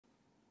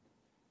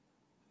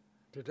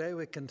Today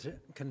we're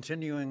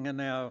continuing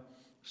in our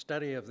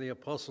study of the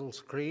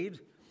Apostles' Creed,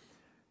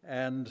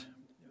 and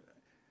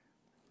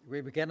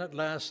we began it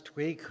last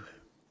week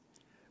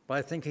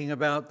by thinking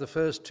about the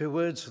first two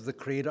words of the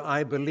Creed,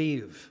 I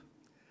believe.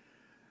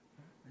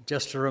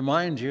 Just to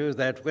remind you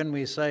that when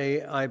we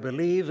say I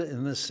believe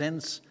in this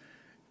sense,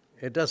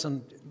 it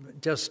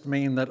doesn't just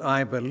mean that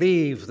I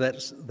believe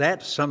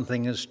that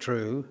something is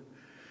true,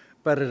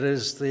 but it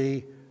is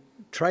the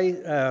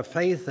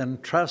faith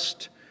and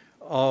trust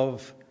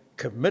of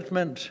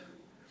commitment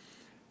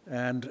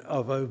and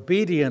of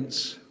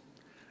obedience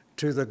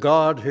to the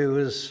God who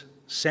is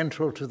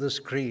central to this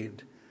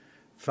creed,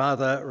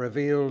 Father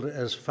revealed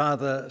as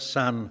Father,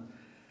 Son,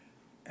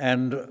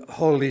 and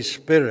Holy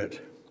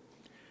Spirit.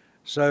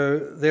 So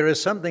there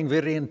is something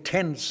very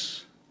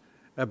intense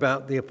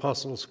about the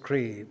Apostles'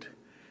 Creed.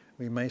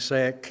 We may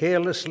say it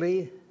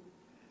carelessly,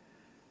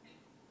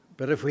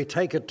 but if we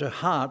take it to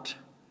heart,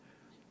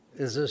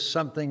 is this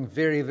something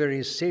very,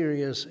 very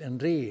serious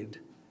indeed.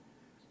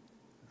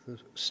 The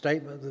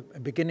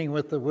statement beginning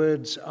with the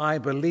words, I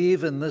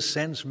believe, in this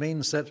sense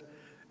means that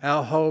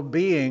our whole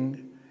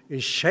being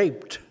is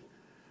shaped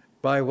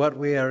by what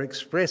we are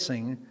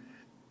expressing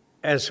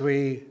as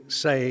we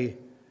say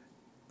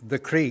the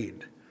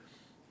creed.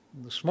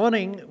 This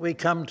morning we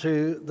come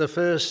to the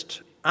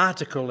first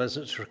article, as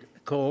it's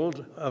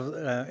called,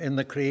 in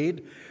the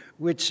creed,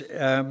 which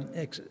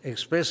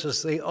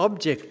expresses the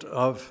object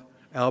of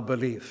our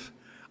belief.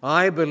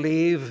 I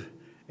believe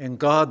in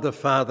God the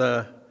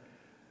Father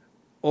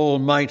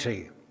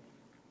Almighty.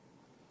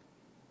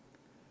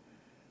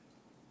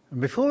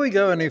 And before we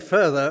go any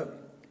further,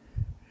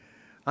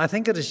 I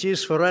think it is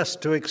useful for us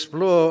to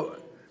explore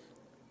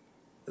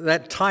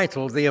that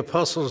title, the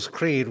Apostles'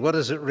 Creed. What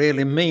does it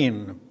really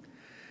mean?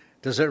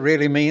 Does it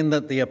really mean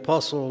that the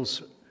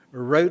apostles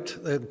wrote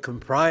the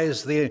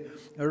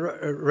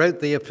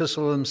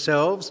epistle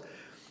themselves?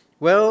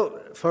 Well,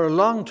 for a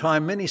long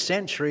time, many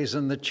centuries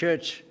in the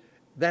church,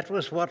 that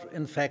was what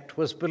in fact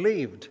was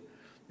believed.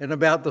 In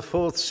about the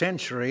 4th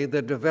century, they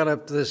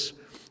developed this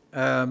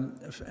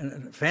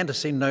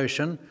fantasy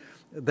notion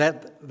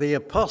that the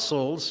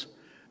apostles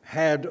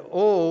had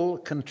all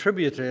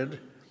contributed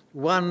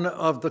one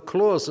of the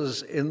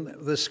clauses in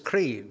this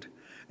creed.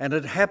 And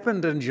it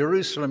happened in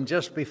Jerusalem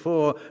just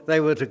before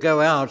they were to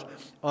go out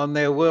on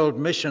their world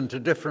mission to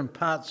different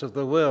parts of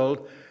the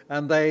world,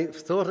 and they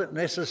thought it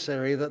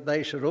necessary that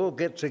they should all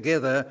get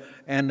together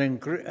and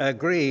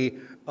agree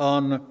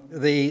on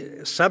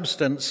the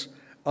substance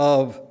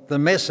of the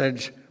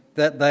message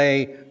that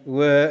they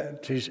were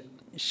to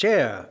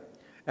share.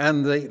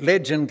 And the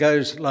legend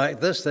goes like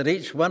this, that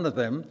each one of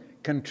them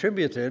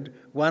contributed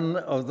one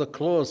of the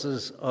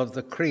clauses of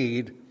the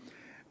creed.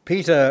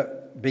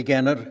 Peter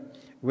began it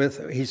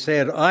with, he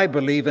said, I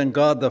believe in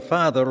God the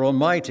Father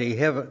Almighty,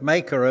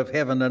 maker of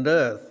heaven and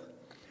earth.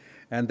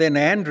 And then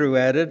Andrew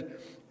added,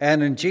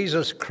 and in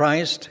Jesus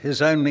Christ,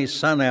 his only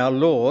Son, our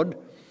Lord.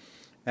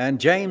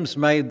 And James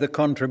made the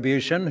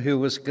contribution, who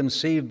was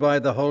conceived by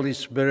the Holy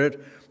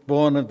Spirit,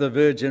 born of the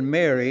Virgin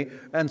Mary.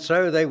 And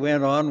so they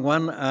went on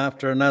one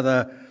after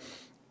another.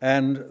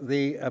 And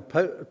the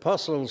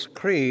Apostles'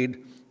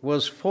 Creed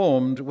was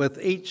formed with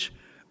each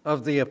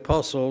of the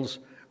apostles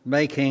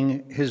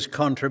making his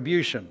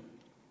contribution.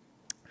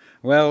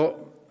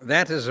 Well,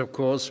 that is, of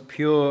course,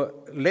 pure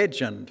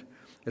legend.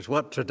 It's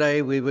what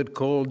today we would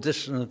call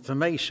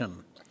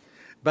disinformation.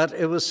 But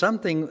it was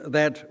something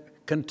that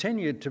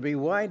continued to be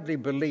widely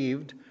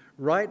believed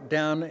right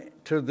down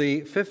to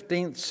the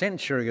 15th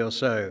century or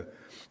so,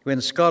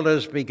 when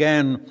scholars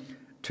began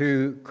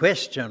to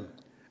question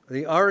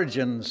the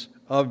origins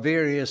of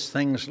various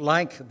things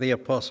like the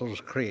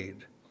Apostles'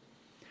 Creed.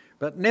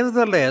 But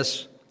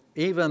nevertheless,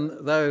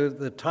 even though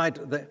the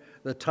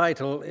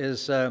title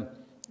is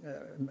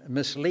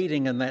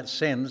misleading in that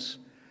sense,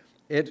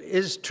 it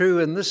is true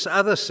in this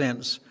other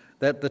sense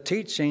that the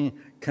teaching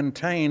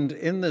contained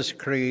in this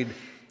creed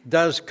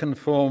does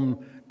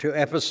conform to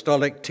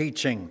apostolic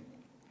teaching.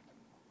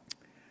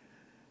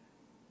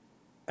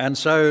 And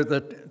so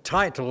the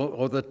title,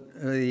 or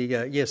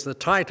the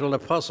title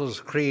Apostles'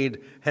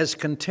 Creed has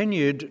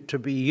continued to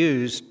be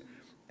used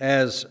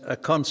as a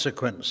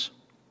consequence.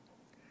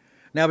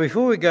 Now,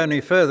 before we go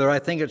any further, I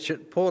think it's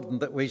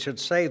important that we should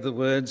say the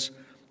words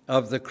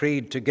of the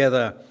creed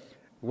together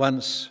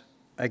once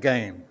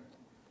again.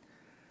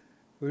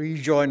 Will you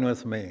join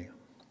with me?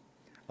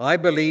 I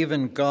believe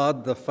in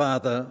God the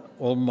Father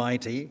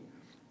Almighty,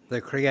 the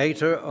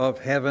creator of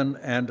heaven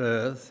and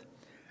earth,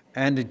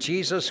 and in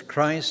Jesus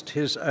Christ,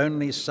 his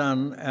only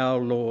Son, our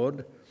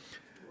Lord,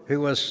 who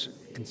was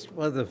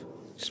with the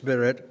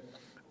Spirit,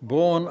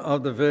 born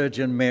of the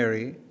Virgin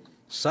Mary,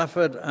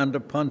 suffered under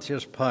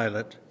Pontius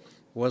Pilate,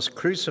 was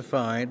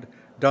crucified,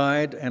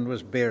 died, and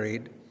was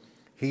buried.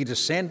 He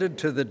descended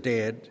to the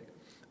dead.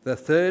 The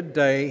third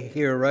day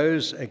he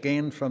arose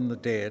again from the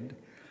dead.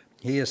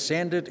 He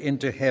ascended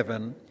into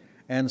heaven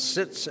and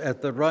sits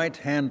at the right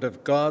hand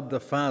of God the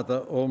Father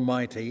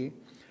Almighty,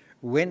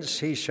 whence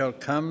he shall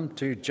come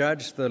to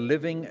judge the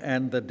living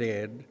and the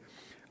dead.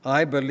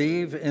 I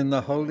believe in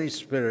the Holy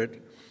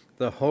Spirit,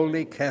 the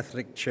Holy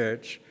Catholic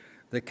Church,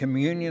 the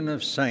communion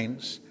of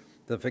saints,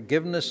 the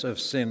forgiveness of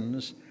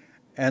sins,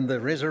 and the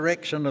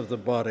resurrection of the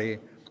body,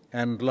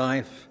 and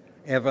life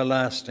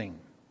everlasting.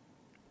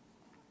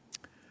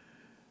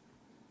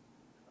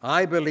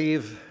 I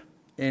believe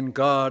in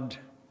God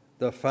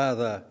the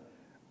Father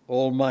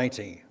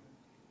Almighty.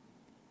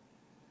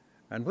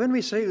 And when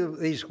we say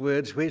these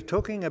words, we're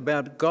talking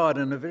about God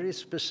in a very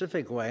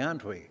specific way,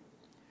 aren't we?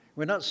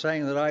 We're not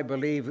saying that I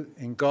believe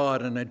in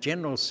God in a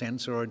general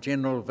sense or a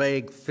general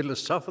vague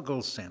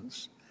philosophical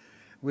sense.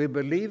 We're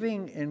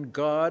believing in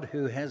God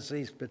who has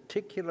these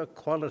particular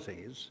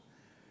qualities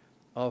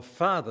of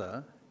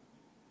Father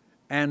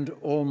and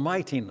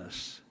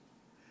almightiness.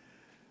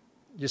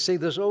 You see,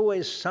 there's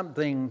always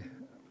something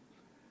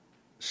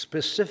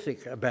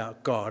specific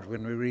about God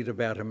when we read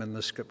about him in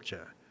the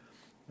Scripture.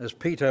 As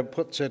Peter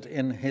puts it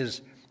in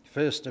his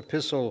first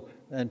epistle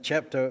in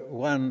chapter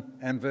 1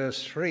 and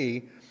verse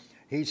 3,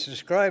 he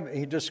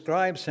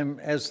describes him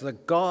as the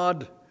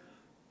God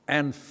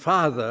and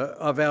Father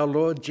of our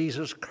Lord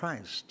Jesus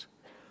Christ.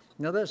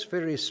 Now that's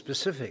very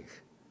specific.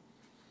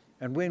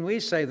 And when we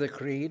say the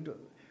creed,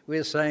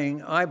 we're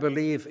saying, I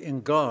believe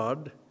in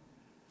God,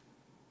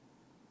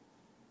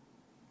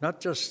 not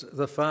just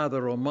the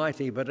Father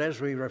Almighty, but as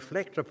we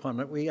reflect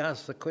upon it, we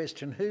ask the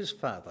question, whose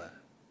Father?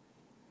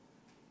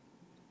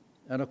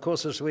 And of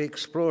course, as we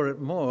explore it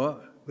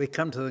more, we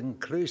come to the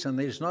conclusion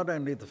that he's not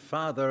only the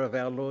Father of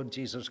our Lord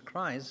Jesus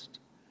Christ,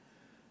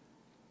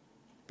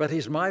 but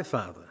he's my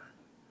Father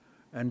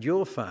and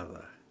your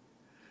Father.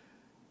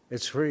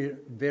 It's very,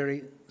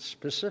 very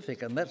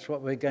specific, and that's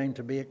what we're going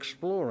to be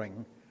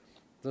exploring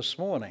this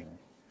morning,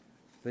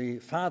 the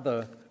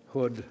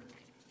fatherhood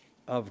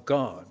of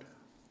God.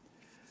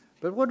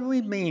 But what do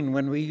we mean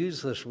when we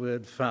use this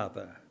word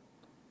Father?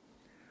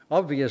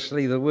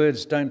 Obviously, the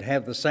words don't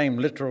have the same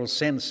literal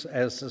sense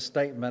as the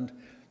statement,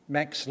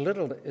 Max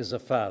Liddle is a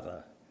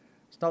father.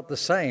 It's not the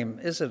same,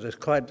 is it? It's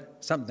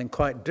something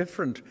quite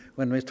different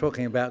when we're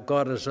talking about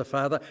God as a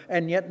father,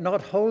 and yet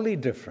not wholly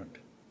different.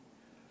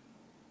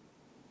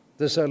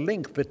 There's a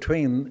link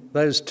between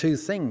those two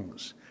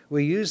things.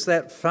 We use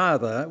that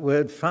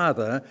word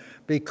father,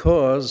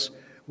 because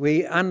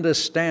we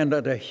understand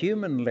at a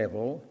human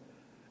level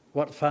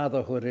what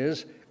fatherhood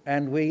is,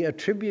 and we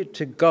attribute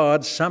to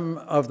God some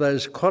of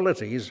those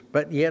qualities,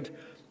 but yet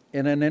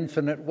in an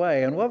infinite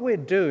way. And what we're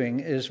doing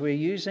is we're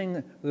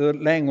using the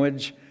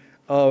language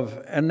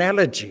of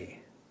analogy.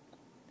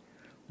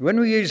 When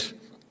we use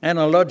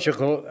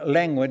analogical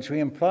language, we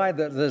imply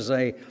that there's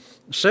a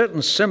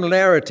certain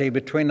similarity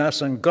between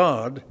us and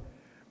God,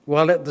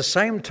 while at the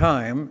same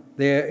time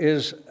there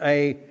is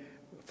a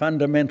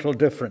fundamental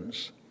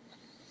difference.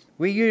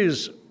 We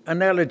use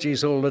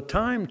analogies all the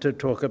time to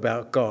talk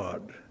about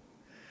God.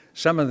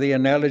 Some of the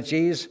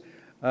analogies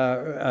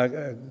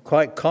are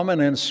quite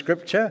common in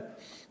Scripture.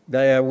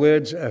 They are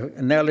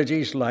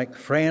analogies like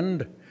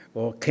friend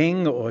or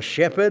king or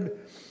shepherd,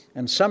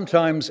 and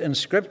sometimes in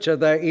Scripture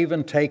they're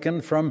even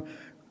taken from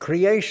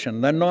creation.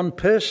 They're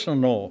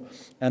non-personal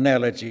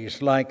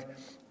analogies like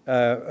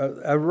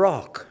a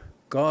rock.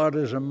 God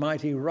is a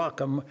mighty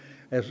rock,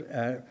 as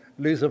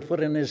Luther put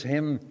in his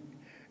hymn,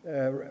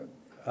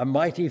 a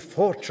mighty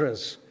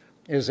fortress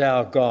is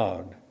our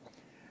God.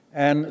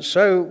 And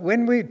so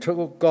when we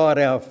talk God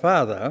our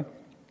Father,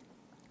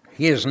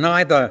 he is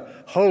neither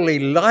wholly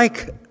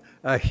like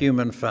a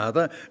human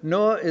father,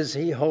 nor is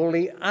he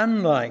wholly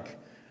unlike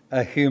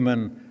a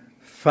human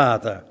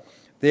father.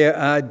 There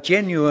are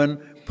genuine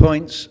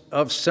points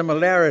of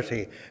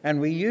similarity, and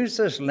we use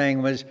this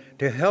language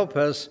to help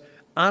us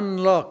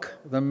unlock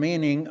the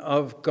meaning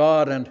of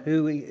God and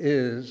who he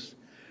is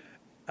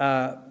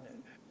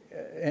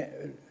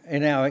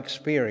in our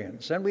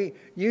experience. And we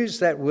use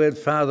that word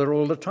Father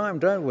all the time,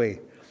 don't we?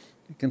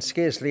 You can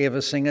scarcely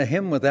ever sing a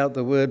hymn without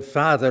the word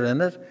Father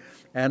in it,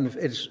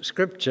 and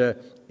Scripture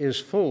is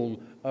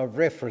full of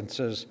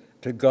references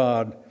to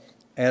God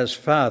as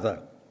Father.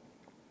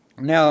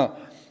 Now,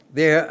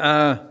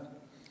 I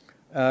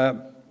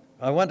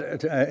want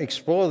to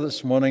explore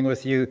this morning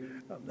with you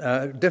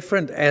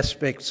different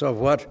aspects of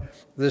what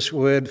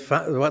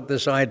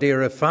this idea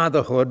of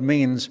fatherhood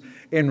means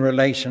in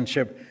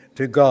relationship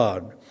to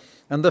God.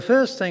 And the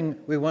first thing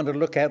we want to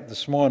look at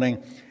this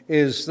morning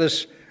is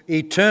this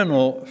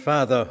eternal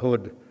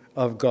fatherhood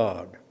of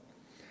God.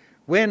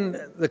 When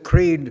the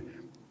Creed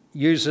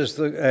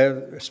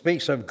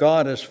speaks of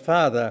God as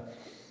Father,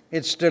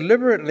 it's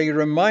deliberately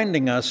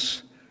reminding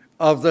us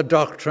of the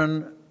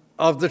doctrine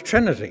of the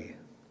Trinity.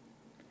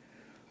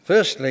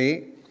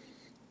 Firstly,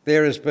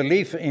 there is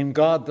belief in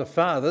God the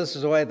Father. This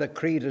is the way the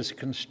Creed is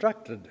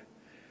constructed.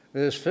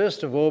 There's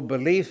first of all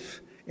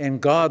belief in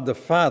God the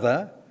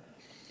Father,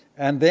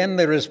 and then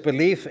there is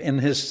belief in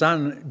his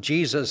Son,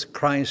 Jesus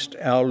Christ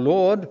our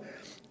Lord,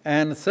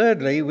 and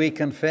thirdly, we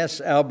confess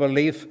our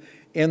belief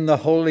in the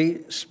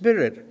Holy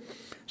Spirit.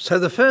 So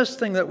the first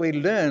thing that we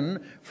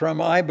learn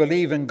from I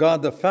believe in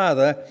God the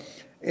Father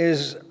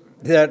is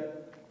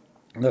that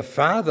the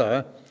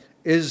Father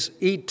is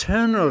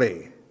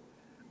eternally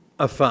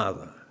a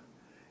Father.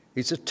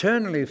 He's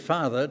eternally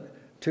fathered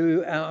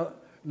to our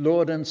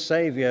Lord and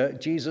Saviour,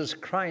 Jesus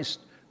Christ,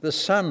 the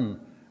Son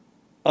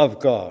of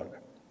God.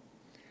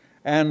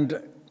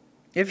 And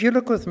if you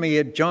look with me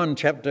at John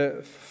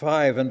chapter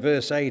 5 and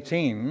verse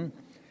 18,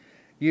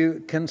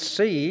 you can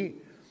see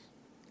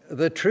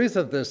the truth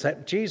of this,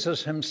 that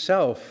Jesus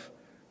himself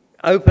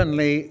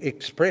openly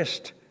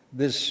expressed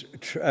this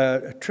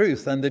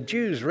truth, and the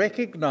Jews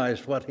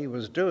recognized what he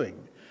was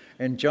doing.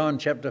 In John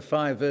chapter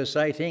 5 verse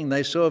 18,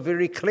 they saw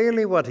very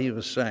clearly what he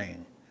was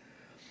saying.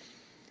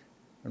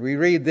 And we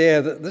read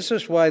there that this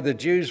is why the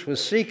Jews were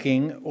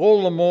seeking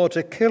all the more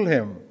to kill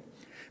him,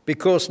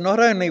 because not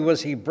only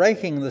was he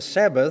breaking the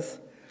Sabbath,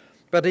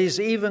 but he's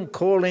even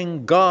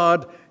calling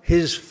God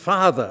his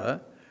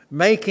Father,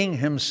 making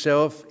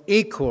himself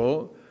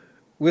equal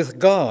with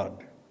God.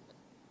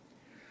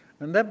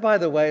 And that, by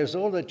the way, is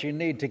all that you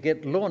need to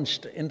get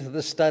launched into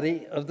the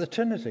study of the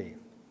Trinity.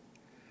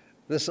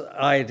 This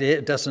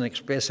idea doesn't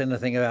express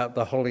anything about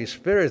the Holy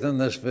Spirit in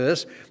this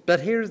verse, but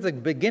here's the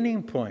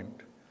beginning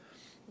point,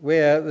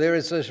 where there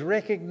is this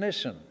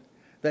recognition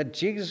that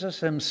Jesus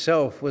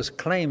himself was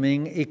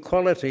claiming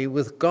equality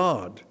with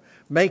God,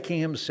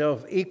 making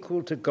himself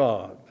equal to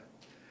God.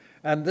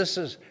 And this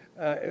is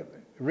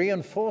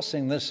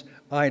reinforcing this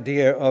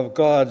idea of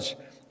God's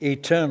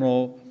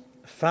eternal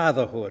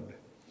fatherhood.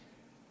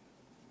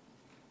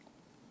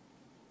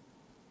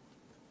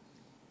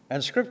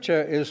 And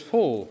Scripture is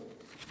full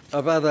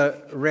of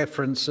other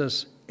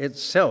references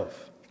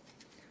itself.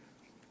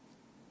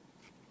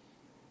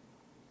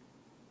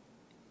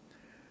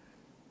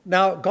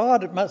 Now,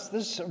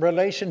 this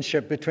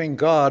relationship between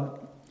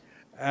God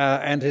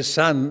and his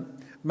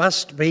Son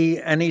must be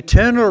an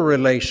eternal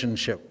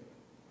relationship.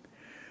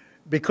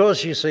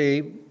 Because, you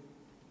see,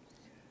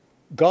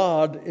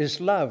 God is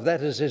love.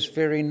 That is his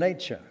very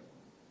nature.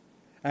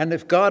 And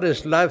if God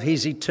is love,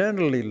 he's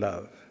eternally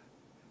love,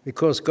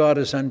 because God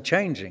is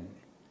unchanging.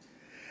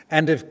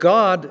 And if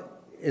God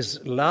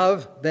is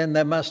love, then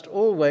there must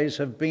always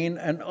have been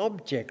an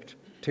object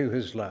to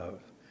his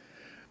love.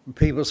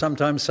 People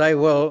sometimes say,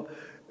 well,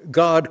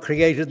 God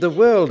created the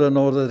world in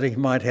order that he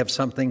might have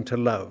something to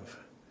love.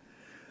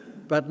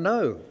 But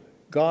no,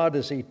 God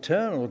is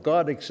eternal.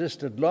 God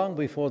existed long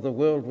before the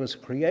world was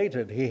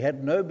created. He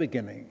had no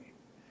beginning.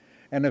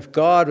 And if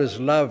God is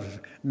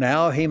love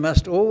now, he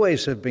must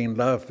always have been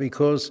love,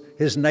 because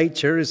his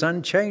nature is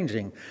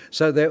unchanging.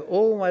 So there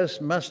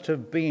always must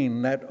have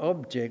been that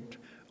object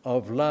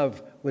of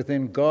love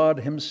within God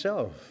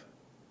himself.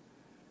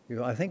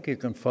 I think you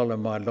can follow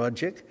my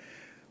logic.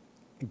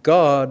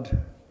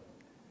 God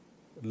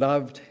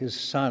loved his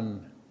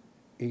Son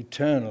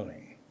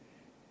eternally.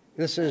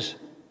 This is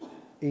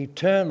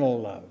eternal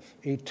love,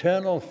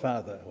 eternal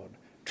fatherhood,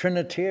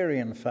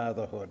 trinitarian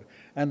fatherhood.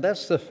 And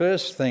that's the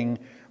first thing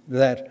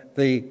that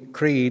the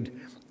Creed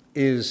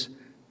is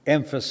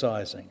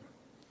emphasizing.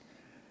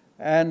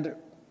 And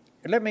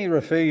let me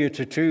refer you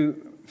to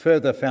two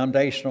further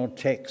foundational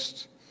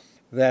texts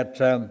that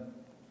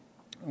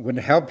would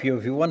help you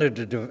if you wanted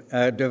to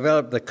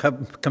develop the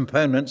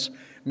components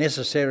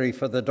necessary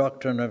for the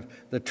doctrine of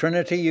the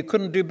Trinity. You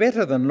couldn't do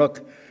better than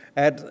look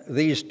at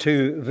these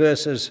two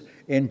verses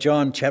in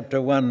John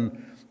chapter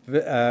 1,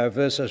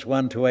 verses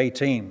 1 to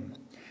 18.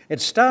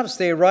 It starts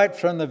there right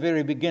from the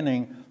very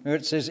beginning, where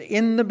it says,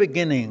 "In the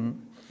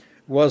beginning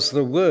was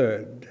the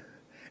Word,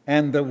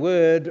 and the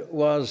Word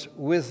was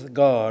with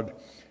God,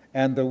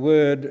 and the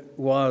Word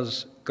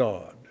was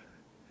God."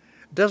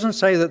 It doesn't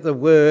say that the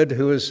Word,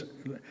 who is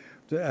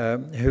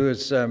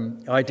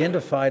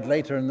identified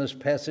later in this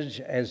passage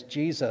as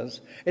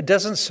Jesus, it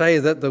doesn't say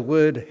that the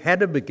Word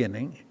had a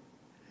beginning.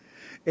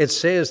 It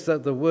says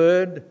that the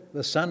Word,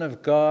 the Son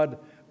of God,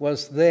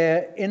 was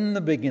there in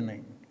the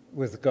beginning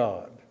with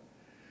God.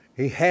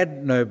 He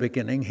had no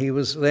beginning. He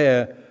was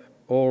there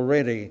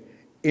already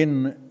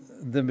in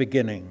the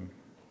beginning.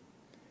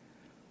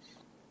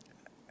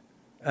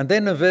 And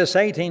then in verse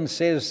 18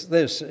 says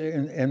this,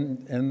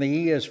 in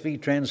the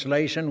ESV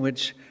translation,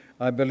 which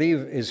I believe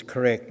is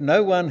correct: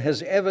 "No one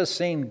has ever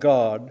seen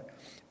God,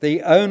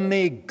 the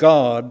only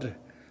God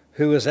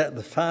who is at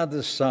the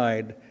Father's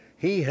side.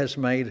 He has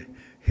made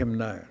him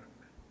known."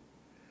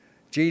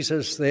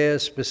 Jesus there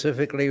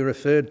specifically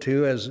referred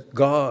to as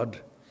God,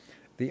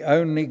 the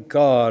only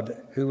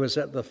God who is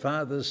at the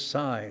Father's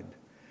side,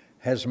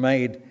 has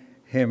made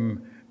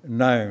him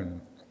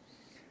known.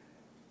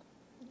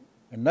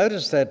 And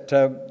notice that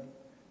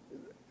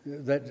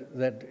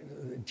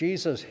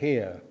Jesus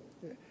here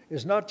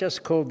is not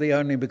just called the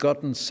only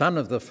begotten Son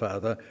of the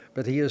Father,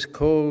 but he is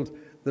called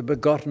the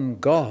begotten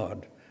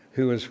God,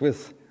 who is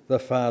with the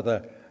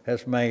Father,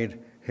 has made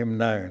him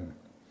known.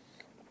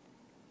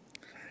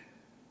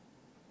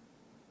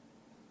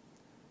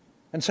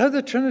 And so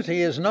the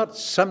Trinity is not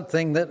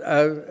something that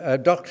a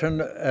doctrine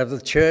of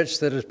the church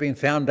that has been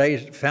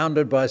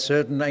founded by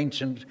certain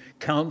ancient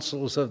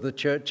councils of the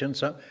church and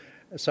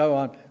so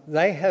on.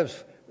 They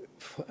have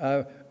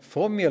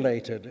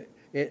formulated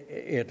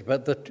it,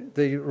 but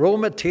the raw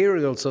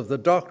materials of the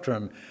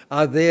doctrine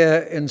are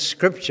there in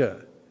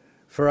Scripture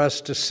for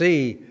us to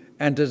see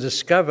and to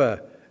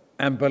discover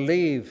and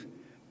believe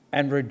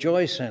and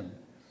rejoice in,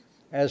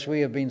 as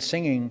we have been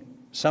singing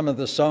some of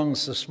the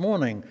songs this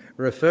morning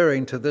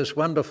referring to this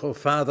wonderful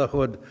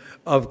fatherhood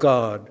of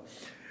God.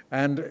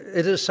 And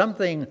it is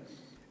something,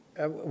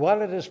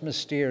 while it is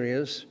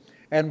mysterious,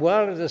 and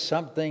while it is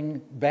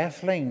something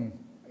baffling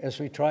as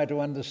we try to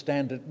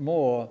understand it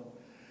more,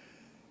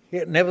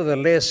 yet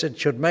nevertheless it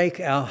should make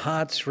our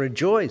hearts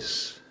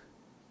rejoice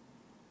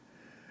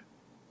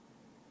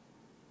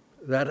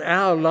that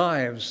our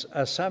lives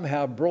are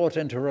somehow brought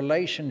into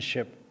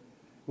relationship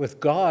with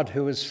God,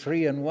 who is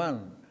three in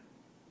one.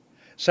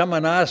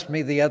 Someone asked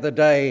me the other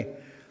day,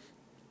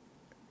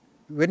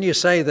 when you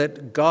say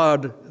that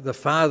God the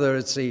Father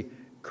is the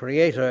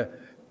creator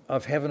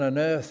of heaven and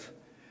earth,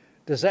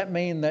 does that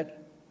mean that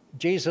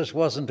Jesus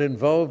wasn't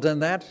involved in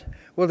that?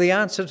 Well, the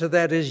answer to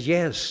that is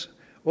yes.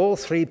 All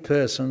three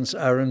persons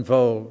are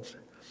involved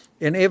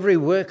in every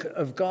work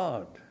of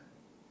God.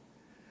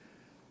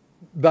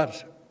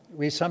 But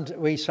we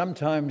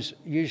sometimes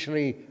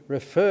usually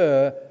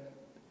refer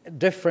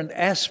different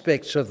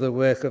aspects of the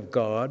work of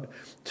God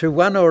to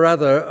one or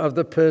other of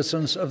the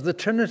persons of the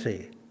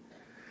Trinity.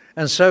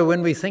 And so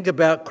when we think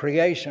about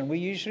creation, we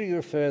usually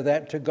refer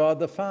that to God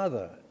the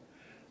Father.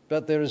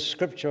 But there is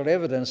scriptural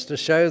evidence to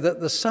show that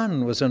the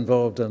Son was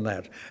involved in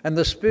that, and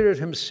the Spirit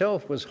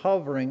himself was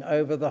hovering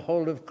over the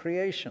whole of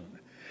creation.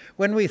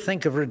 When we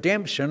think of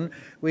redemption,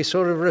 we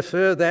sort of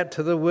refer that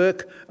to the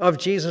work of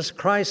Jesus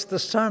Christ the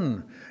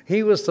Son.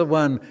 He was the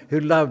one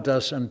who loved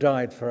us and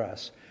died for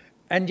us.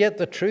 And yet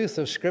the truth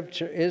of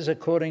Scripture is,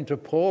 according to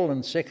Paul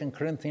in 2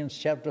 Corinthians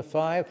chapter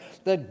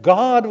 5, that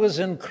God was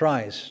in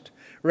Christ,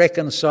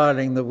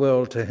 reconciling the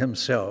world to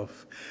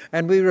himself.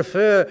 And we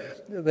refer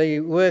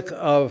the work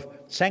of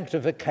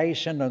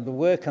sanctification and the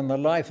work and the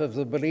life of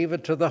the believer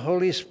to the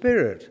Holy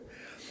Spirit,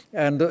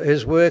 and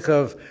his work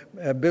of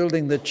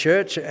building the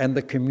church and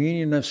the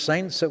communion of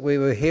saints that we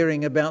were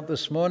hearing about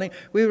this morning.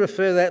 We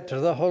refer that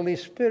to the Holy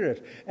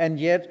Spirit, and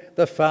yet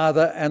the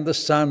Father and the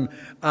Son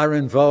are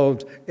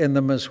involved in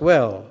them as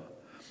well.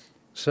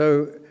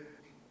 So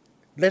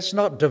let's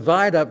not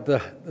divide up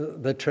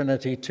the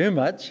Trinity too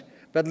much,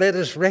 but let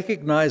us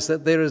recognize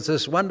that there is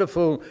this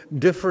wonderful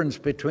difference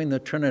between the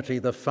Trinity,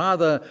 the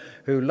Father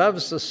who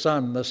loves the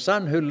Son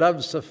who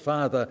loves the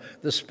Father,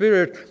 the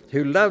Spirit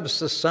who loves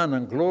the Son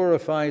and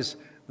glorifies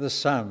the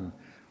Son.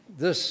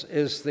 This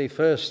is the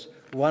first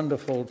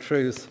wonderful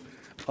truth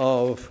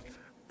of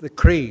the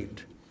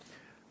Creed.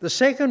 The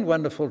second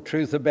wonderful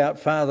truth about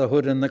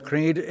fatherhood in the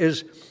Creed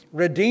is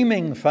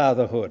redeeming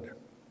fatherhood.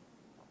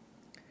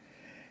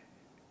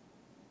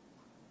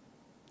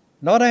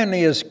 Not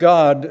only is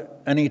God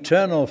an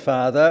eternal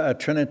Father, a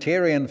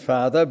Trinitarian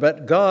Father,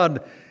 but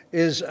God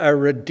is a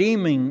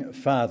redeeming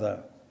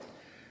Father.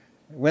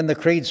 When the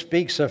Creed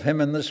speaks of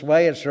him in this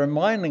way, it's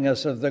reminding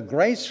us of the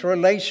grace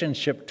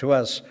relationship to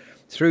us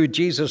through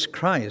Jesus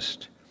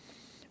Christ.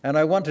 And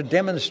I want to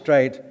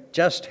demonstrate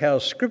just how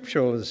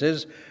scriptural this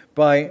is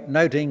by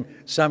noting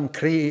some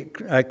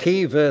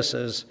key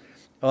verses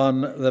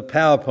on the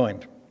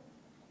PowerPoint.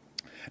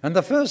 And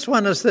the first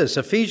one is this,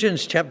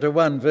 Ephesians chapter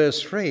 1,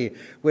 verse 3,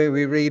 where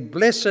we read,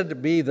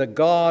 "Blessed be the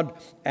God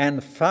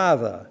and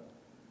Father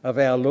of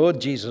our Lord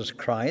Jesus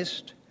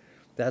Christ,"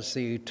 that's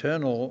the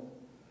eternal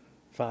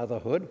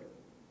fatherhood,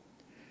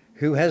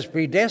 "who has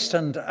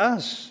predestined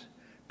us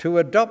to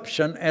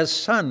adoption as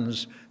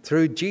sons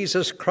through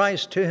Jesus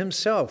Christ to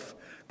himself."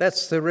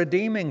 That's the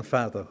redeeming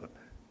fatherhood,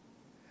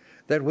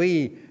 that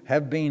we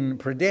have been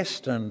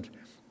predestined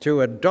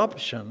to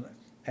adoption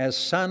as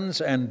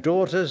sons and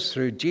daughters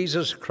through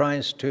Jesus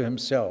Christ to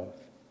himself.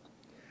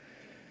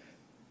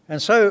 And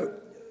so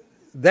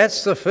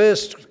that's the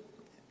first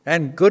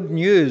and good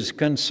news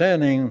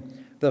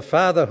concerning the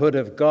fatherhood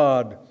of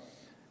God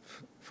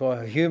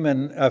for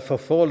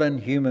fallen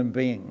human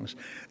beings.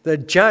 The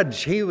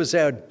judge, he was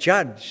our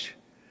judge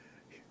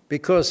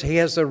because he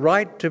has the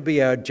right to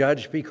be our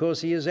judge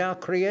because he is our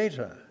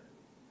creator.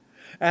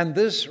 And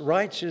this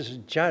righteous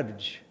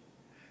judge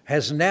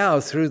has now,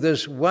 through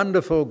this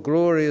wonderful,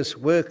 glorious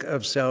work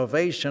of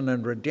salvation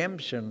and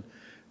redemption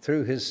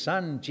through his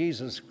Son,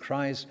 Jesus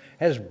Christ,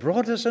 has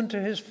brought us into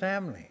his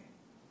family.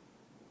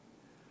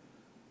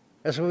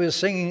 As we were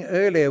singing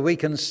earlier, we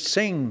can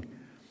sing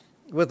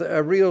with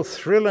a real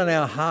thrill in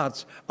our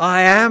hearts,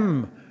 "I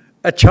am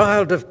a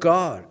child of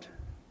God.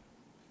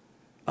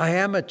 I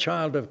am a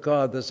child of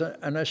God." There's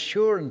an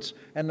assurance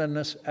and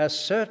a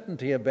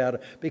certainty about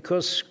it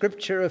because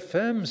Scripture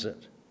affirms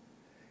it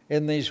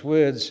in these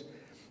words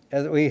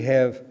that we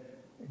have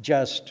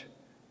just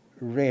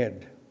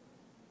read.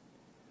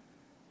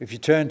 If you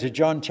turn to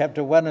John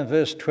chapter 1 and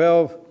verse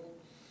 12,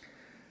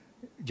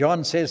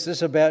 John says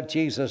this about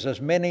Jesus, "As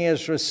many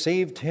as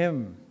received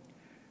him,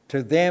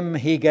 to them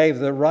he gave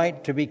the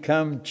right to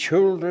become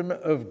children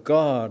of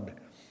God,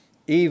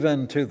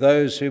 even to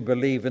those who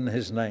believe in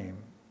his name."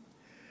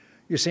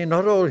 You see,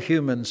 not all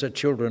humans are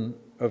children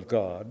of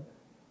God.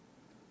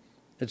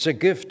 It's a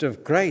gift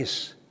of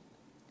grace.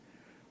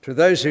 To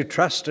those who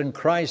trust in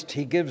Christ,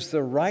 he gives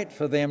the right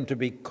for them to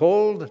be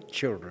called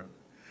children.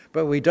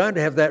 But we don't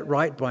have that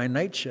right by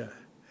nature.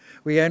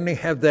 We only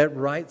have that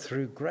right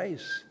through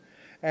grace.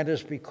 And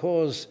it's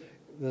because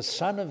the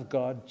Son of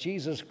God,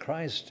 Jesus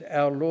Christ,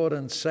 our Lord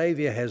and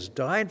Saviour, has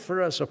died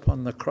for us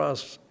upon the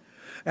cross.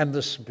 And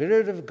the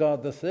Spirit of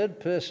God, the third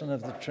person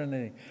of the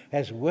Trinity,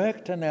 has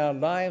worked in our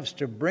lives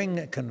to bring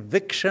a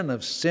conviction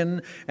of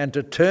sin and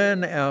to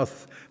turn our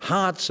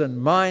hearts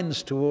and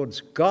minds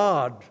towards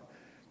God,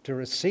 to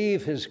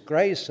receive His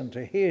grace and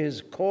to hear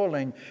His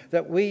calling,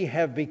 that we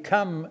have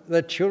become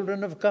the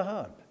children of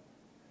God.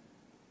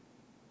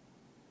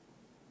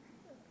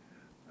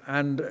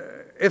 And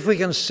if we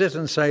can sit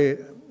and say,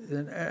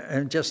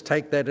 and just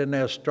take that in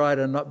our stride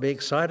and not be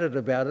excited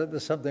about it,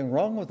 there's something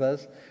wrong with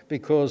us,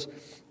 because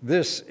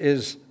this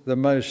is the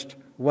most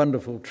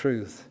wonderful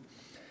truth.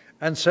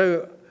 And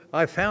so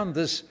I found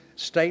this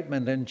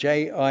statement in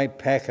J.I.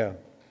 Packer,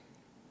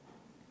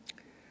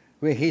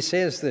 where he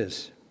says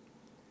this,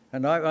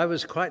 and I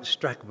was quite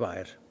struck by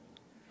it.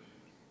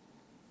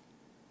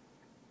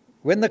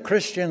 When the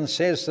Christian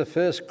says the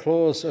first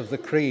clause of the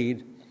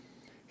Creed,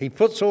 he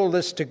puts all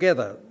this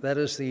together, that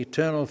is the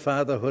eternal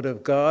fatherhood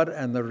of God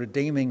and the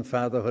redeeming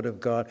fatherhood of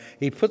God.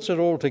 He puts it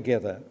all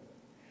together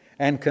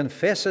and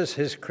confesses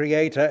his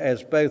Creator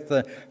as both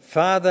the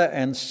Father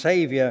and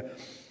Saviour,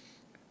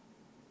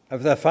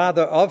 of the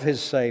Father of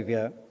his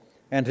Saviour,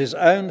 and his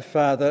own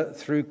Father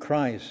through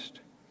Christ.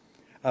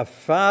 A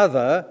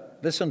Father,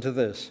 listen to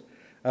this,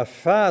 a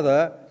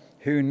Father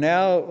who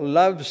now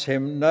loves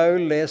him no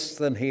less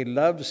than he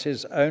loves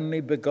his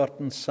only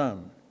begotten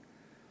Son.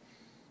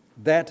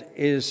 That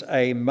is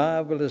a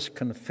marvelous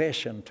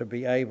confession to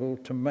be able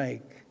to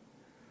make.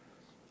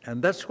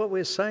 And that's what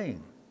we're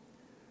saying.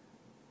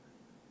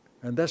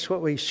 And that's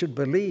what we should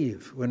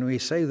believe when we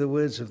say the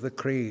words of the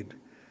Creed.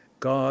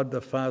 God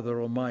the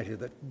Father Almighty,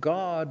 that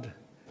God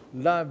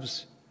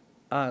loves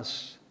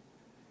us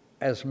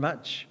as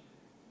much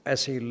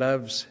as He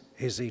loves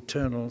His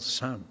eternal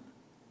Son.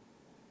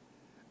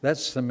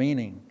 That's the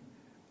meaning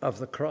of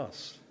the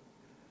cross.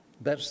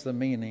 That's the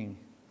meaning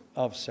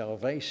of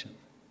salvation.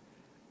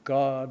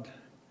 God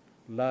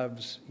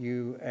loves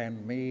you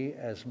and me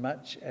as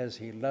much as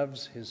He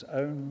loves His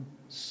own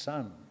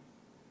Son.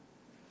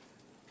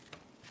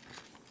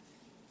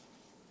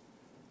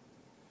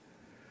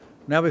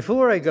 Now,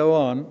 before I go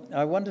on,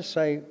 I want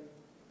to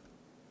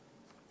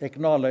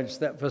acknowledge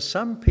that for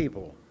some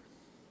people,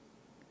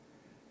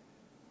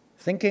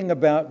 thinking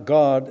about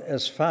God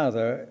as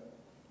Father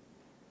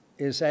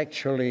is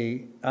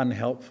actually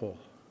unhelpful.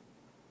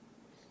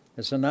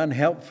 It's an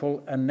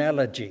unhelpful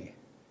analogy.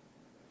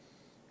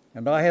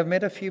 And I have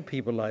met a few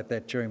people like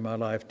that during my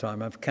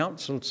lifetime. I've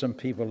counseled some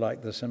people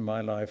like this in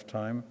my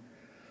lifetime.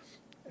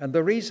 And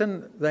the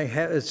reason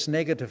it's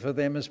negative for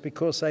them is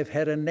because they've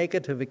had a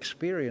negative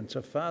experience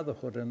of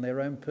fatherhood in their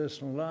own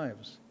personal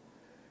lives,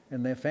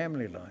 in their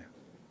family life.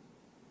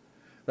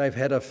 They've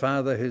had a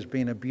father who's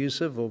been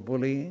abusive or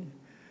bullying.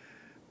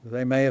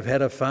 They may have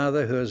had a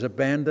father who has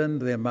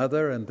abandoned their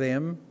mother and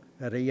them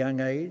at a young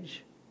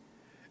age.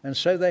 And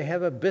so they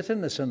have a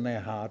bitterness in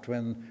their heart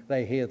when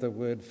they hear the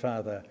word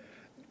father.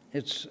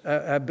 It's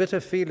a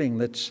bitter feeling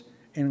that's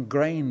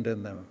ingrained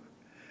in them.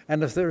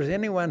 And if there is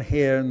anyone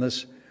here in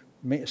this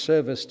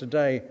service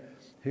today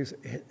who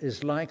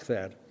is like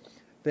that,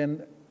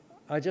 then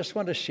I just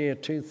want to share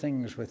two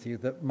things with you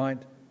that might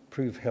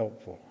prove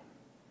helpful.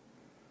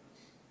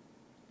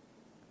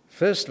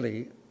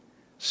 Firstly,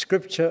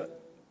 Scripture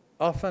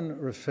often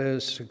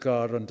refers to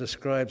God and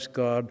describes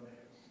God,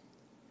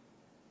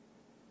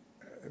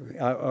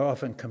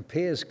 often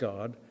compares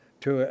God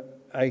to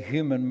a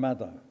human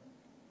mother.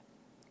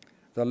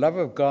 The love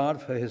of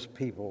God for His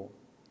people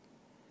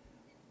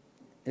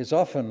is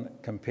often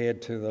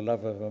compared to the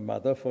love of a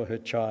mother for her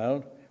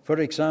child. For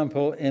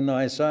example, in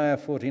Isaiah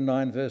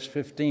 49 verse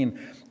 15,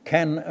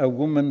 can a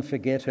woman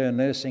forget her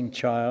nursing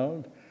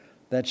child,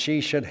 that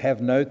she should have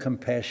no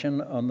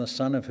compassion on the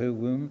son of her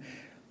womb?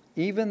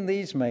 Even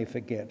these may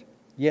forget,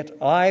 yet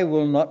I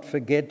will not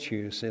forget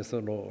you, says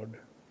the Lord.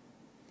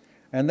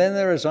 And then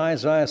there is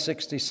Isaiah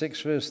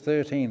 66 verse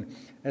 13,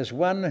 as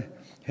one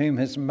whom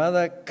his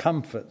mother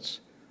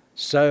comforts,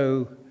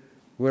 so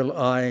will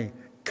I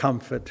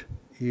comfort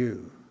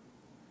you.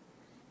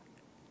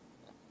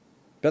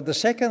 But the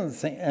second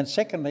thing, and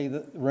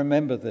secondly,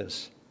 remember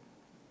this,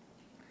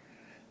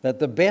 that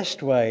the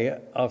best way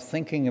of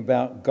thinking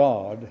about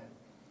God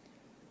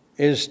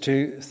is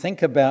to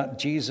think about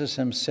Jesus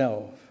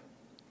Himself.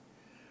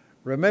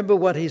 Remember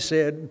what He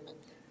said.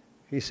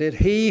 He said,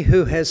 "He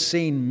who has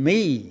seen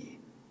me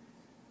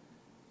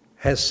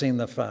has seen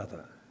the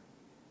Father."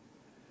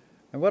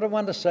 And what I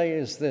want to say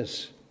is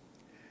this.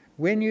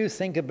 When you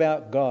think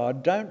about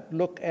God, don't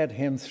look at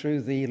Him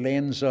through the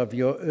lens of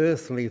your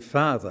earthly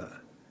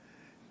father,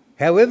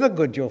 however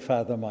good your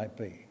father might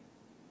be.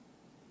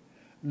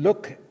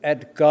 Look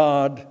at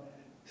God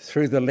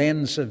through the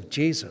lens of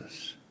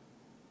Jesus,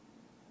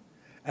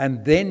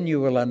 and then you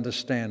will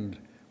understand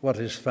what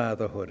His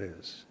fatherhood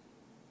is.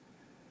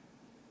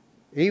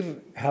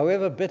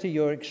 However bitter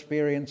your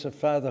experience of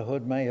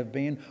fatherhood may have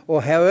been,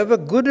 or however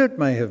good it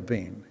may have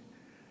been,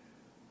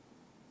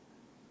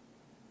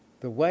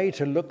 The way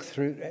to look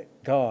through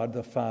God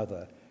the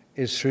Father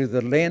is through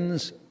the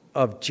lens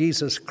of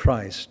Jesus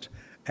Christ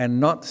and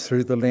not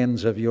through the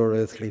lens of your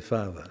earthly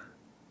father.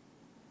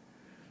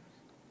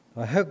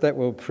 I hope that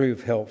will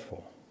prove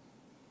helpful.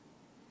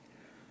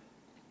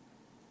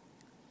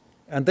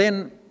 And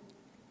then,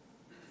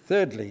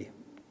 thirdly,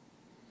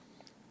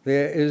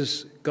 there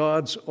is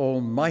God's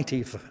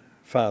almighty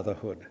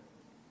fatherhood.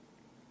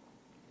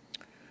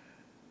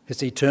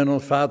 His eternal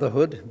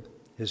fatherhood,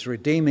 his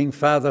redeeming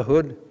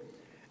fatherhood,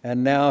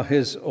 and now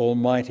his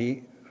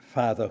almighty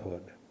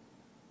fatherhood.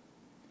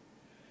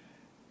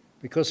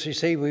 Because you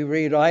see, we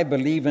read, I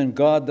believe in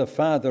God the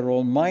Father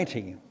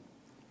Almighty.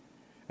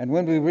 And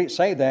when we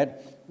say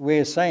that,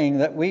 we're saying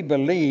that we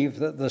believe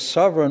that the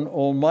sovereign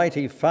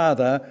almighty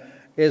Father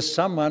is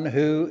someone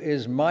who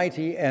is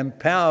mighty and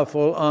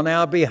powerful on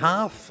our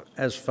behalf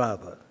as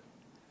Father.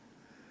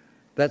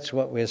 That's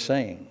what we're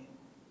saying.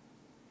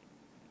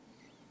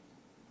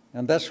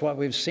 And that's what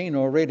we've seen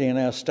already in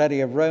our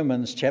study of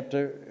Romans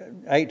chapter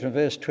 8 and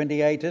verse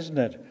 28, isn't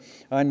it?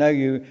 I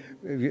know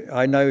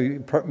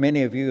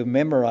many of you have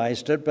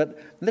memorized it, but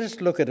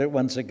let's look at it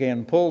once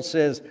again. Paul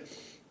says,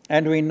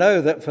 and we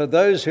know that for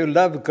those who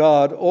love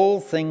God, all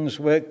things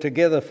work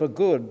together for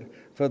good,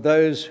 for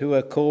those who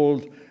are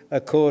called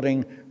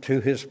according to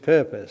his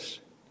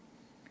purpose.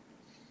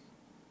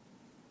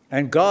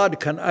 And God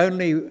can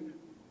only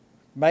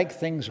make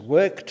things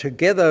work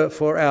together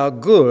for our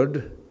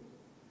good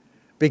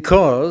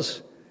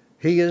because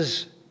he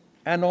is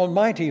an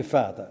almighty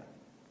Father.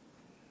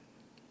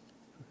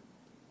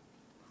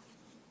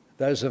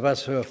 Those of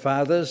us who are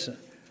fathers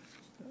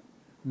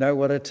know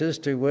what it is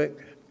to work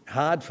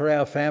hard for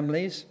our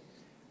families,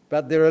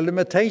 but there are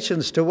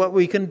limitations to what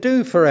we can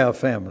do for our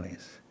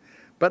families,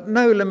 but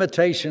no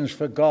limitations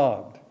for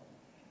God.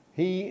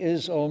 He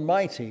is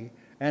almighty,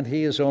 and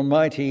he is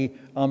almighty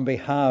on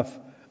behalf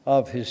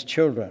of his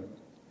children.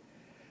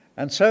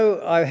 And so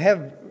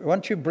I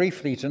want you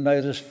briefly to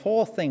notice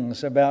 4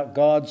 things about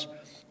God's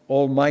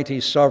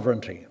almighty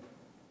sovereignty.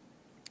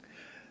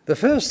 The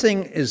first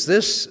thing is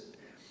this,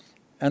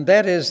 and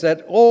that is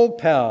that all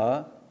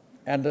power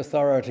and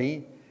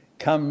authority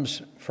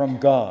comes from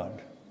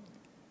God.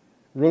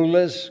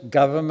 Rulers,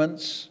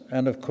 governments,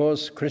 and of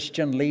course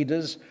Christian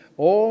leaders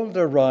all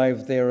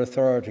derive their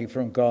authority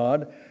from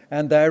God,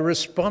 and they're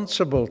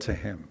responsible to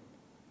him.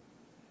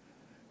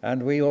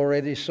 And we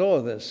already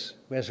saw this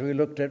as we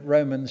looked at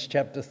Romans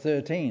chapter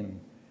 13,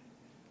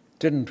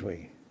 didn't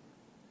we?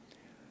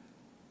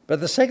 But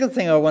the second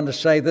thing I want to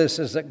say this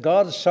is that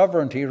God's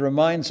sovereignty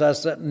reminds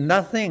us that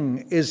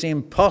nothing is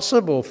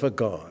impossible for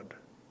God.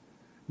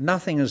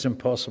 Nothing is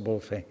impossible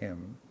for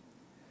him.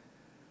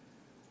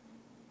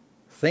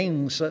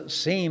 Things that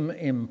seem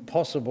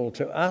impossible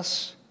to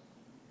us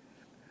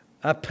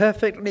are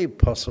perfectly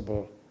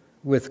possible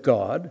with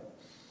God.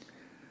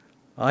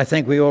 I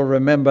think we all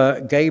remember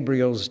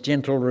Gabriel's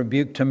gentle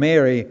rebuke to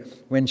Mary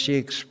when she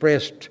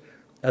expressed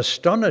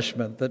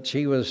astonishment that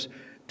she was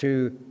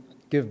to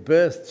give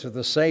birth to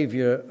the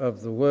Saviour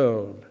of the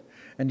world.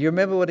 And you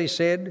remember what he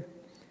said?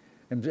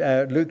 In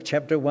Luke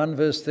chapter 1,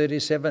 verse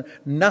 37,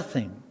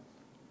 nothing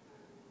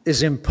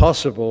is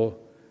impossible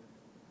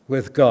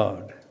with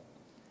God.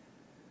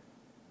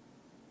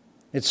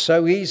 It's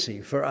so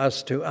easy for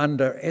us to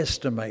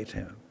underestimate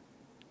him.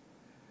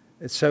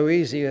 It's so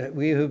easy,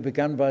 we who've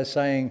begun by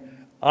saying,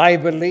 I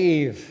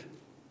believe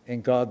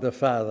in God the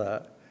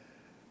Father,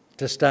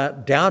 to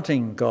start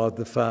doubting God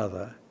the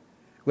Father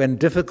when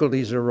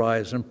difficulties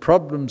arise and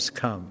problems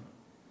come.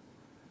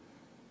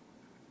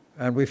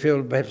 And we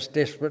feel perhaps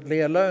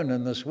desperately alone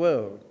in this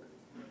world,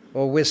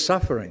 or we're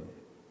suffering.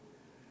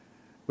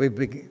 We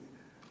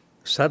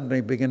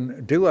suddenly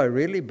begin, do I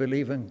really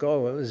believe in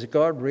God? Is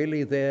God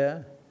really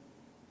there?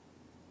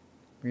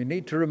 We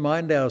need to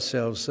remind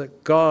ourselves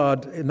that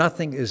God,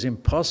 nothing is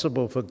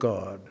impossible for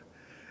God.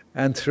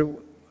 And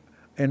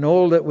in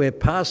all that we're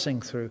passing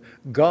through,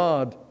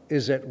 God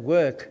is at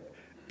work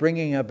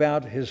bringing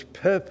about his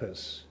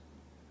purpose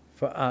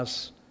for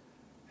us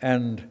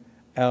and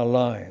our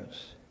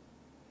lives.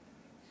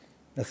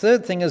 The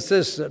third thing is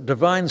this, that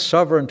divine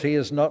sovereignty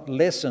is not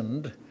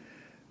lessened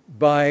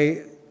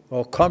by,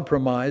 or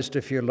compromised,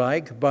 if you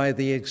like, by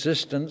the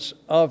existence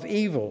of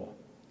evil.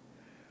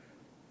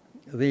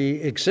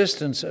 The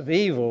existence of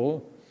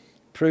evil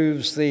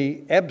proves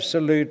the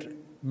absolute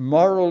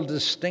moral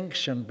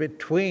distinction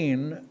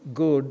between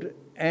good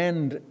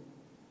and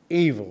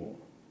evil,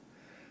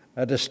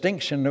 a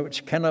distinction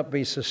which cannot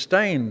be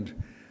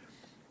sustained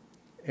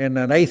in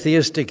an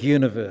atheistic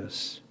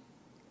universe.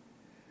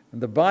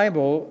 And the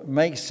Bible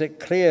makes it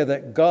clear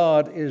that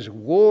God is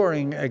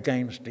warring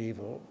against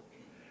evil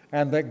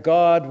and that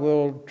God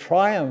will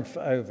triumph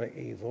over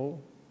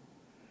evil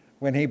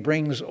when he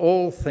brings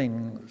all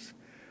things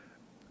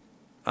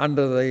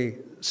under the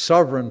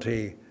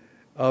sovereignty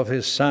of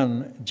his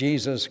Son,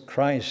 Jesus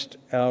Christ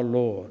our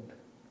Lord.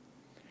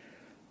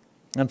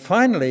 And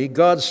finally,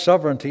 God's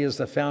sovereignty is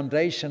the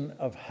foundation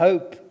of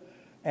hope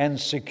and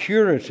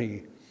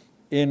security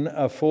in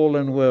a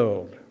fallen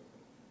world.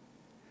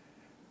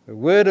 The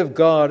Word of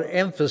God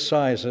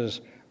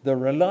emphasizes the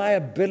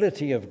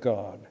reliability of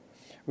God.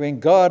 When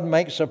God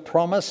makes a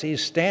promise, he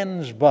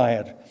stands by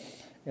it.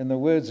 In the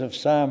words of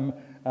Psalm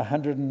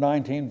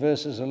 119,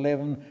 verses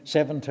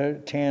 7 to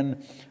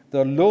 10,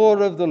 the law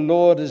of the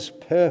Lord is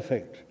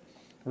perfect,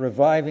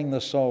 reviving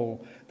the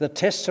soul. The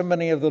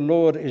testimony of the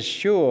Lord is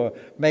sure,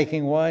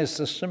 making wise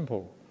the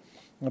simple.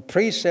 The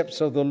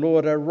precepts of the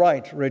Lord are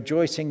right,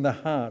 rejoicing the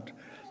heart.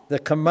 The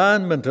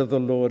commandment of the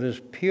Lord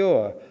is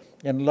pure,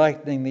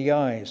 enlightening the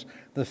eyes.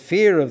 The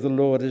fear of the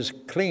Lord is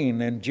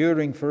clean,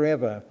 enduring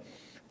forever.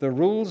 The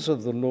rules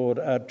of the Lord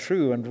are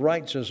true and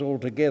righteous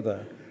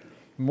altogether.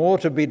 More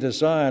to be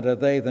desired are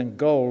they than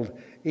gold,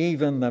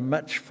 even the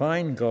much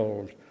fine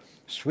gold.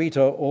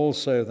 Sweeter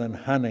also than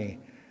honey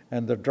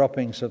and the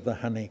droppings of the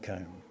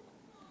honeycomb.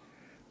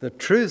 The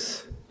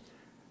truth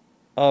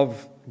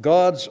of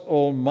God's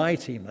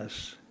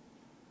almightiness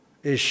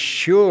is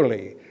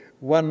surely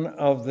one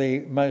of the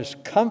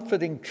most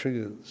comforting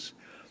truths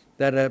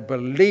that a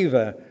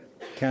believer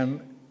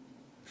can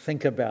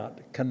think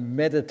about, can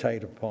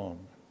meditate upon.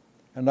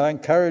 And I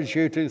encourage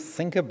you to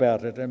think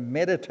about it and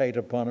meditate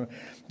upon it,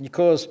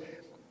 because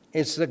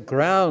it's the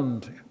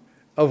ground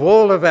of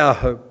all of our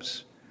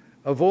hopes,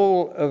 of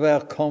all of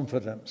our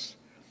confidence.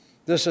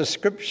 This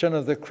ascription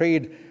of the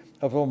creed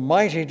of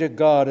Almighty to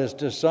God is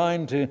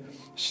designed to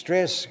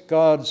stress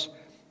God's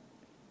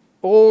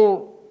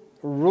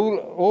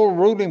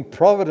all-ruling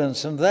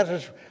providence, and that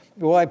is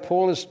why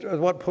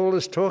what Paul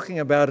is talking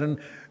about in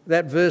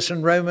that verse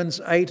in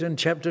Romans 8 and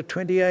chapter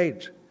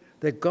 28,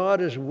 that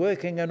God is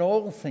working in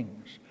all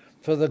things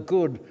for the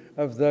good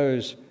of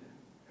those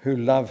who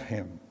love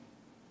him.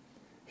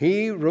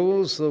 He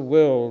rules the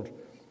world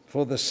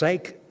for the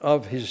sake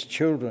of his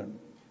children.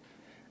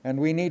 And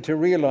we need to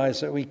realize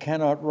that we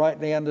cannot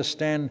rightly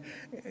understand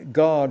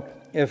God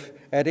if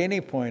at any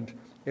point,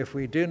 if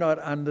we do not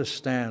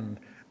understand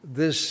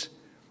this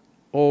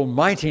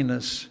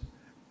almightiness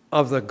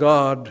of the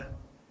God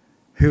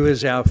who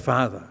is our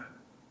Father.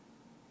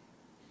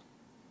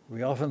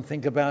 We often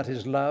think about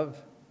his love,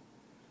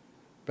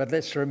 but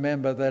let's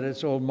remember that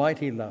it's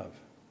almighty love.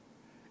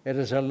 It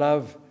is a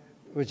love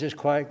which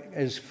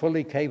is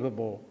fully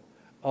capable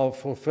of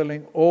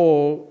fulfilling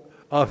all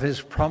of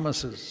his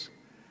promises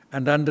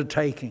and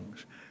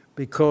undertakings,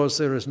 because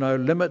there is no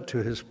limit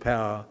to his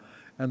power,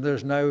 and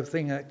there's no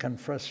thing that can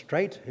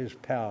frustrate his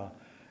power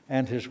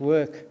and his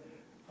work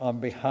on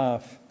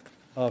behalf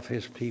of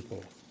his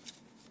people.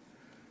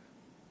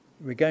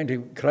 We're going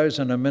to close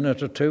in a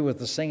minute or two with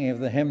the singing of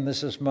the hymn,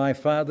 "This is My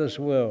Father's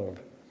World."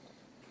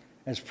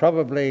 It's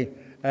probably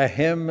a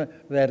hymn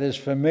that is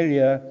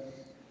familiar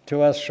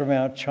to us from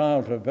our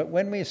childhood, but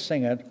when we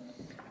sing it,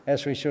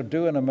 as we shall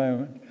do in a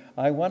moment,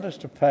 I want us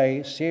to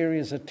pay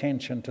serious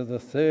attention to the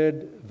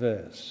third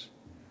verse.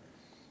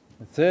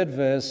 The third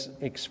verse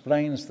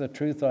explains the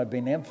truth I've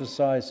been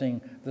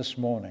emphasizing this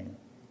morning.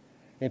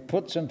 It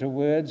puts into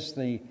words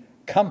the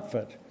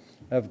comfort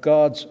of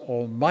God's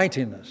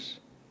almightiness,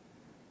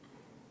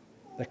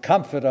 the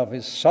comfort of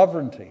his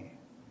sovereignty,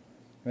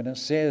 when it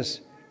says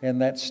in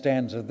that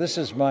stanza, "This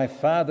is my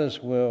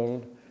Father's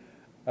world,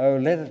 oh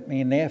let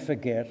me ne'er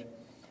forget,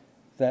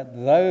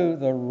 that though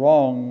the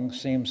wrong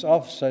seems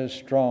oft so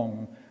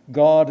strong,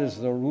 God is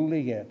the ruler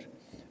yet.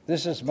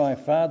 This is my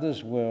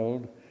Father's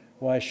world,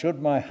 why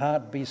should my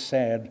heart be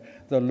sad?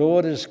 The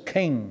Lord is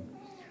King,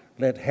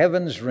 let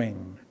heavens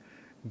ring,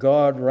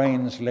 God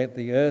reigns, let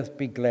the earth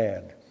be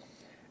glad."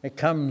 It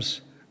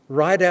comes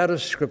right out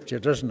of Scripture,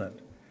 doesn't it?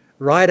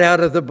 Right out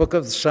of the book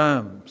of the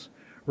Psalms,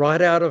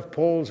 right out of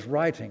Paul's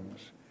writings,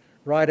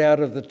 right out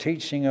of the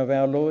teaching of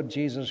our Lord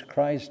Jesus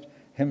Christ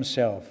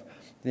himself.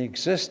 The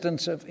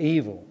existence of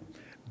evil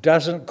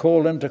doesn't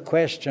call into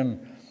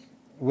question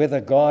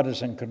whether God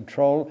is in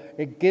control.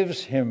 It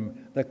gives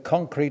him the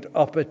concrete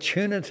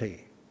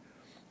opportunity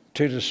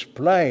to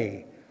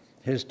display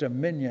his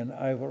dominion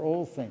over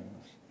all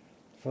things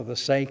for the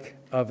sake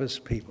of his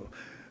people.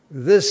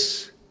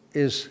 This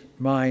is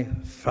my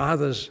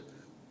Father's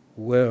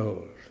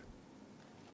world.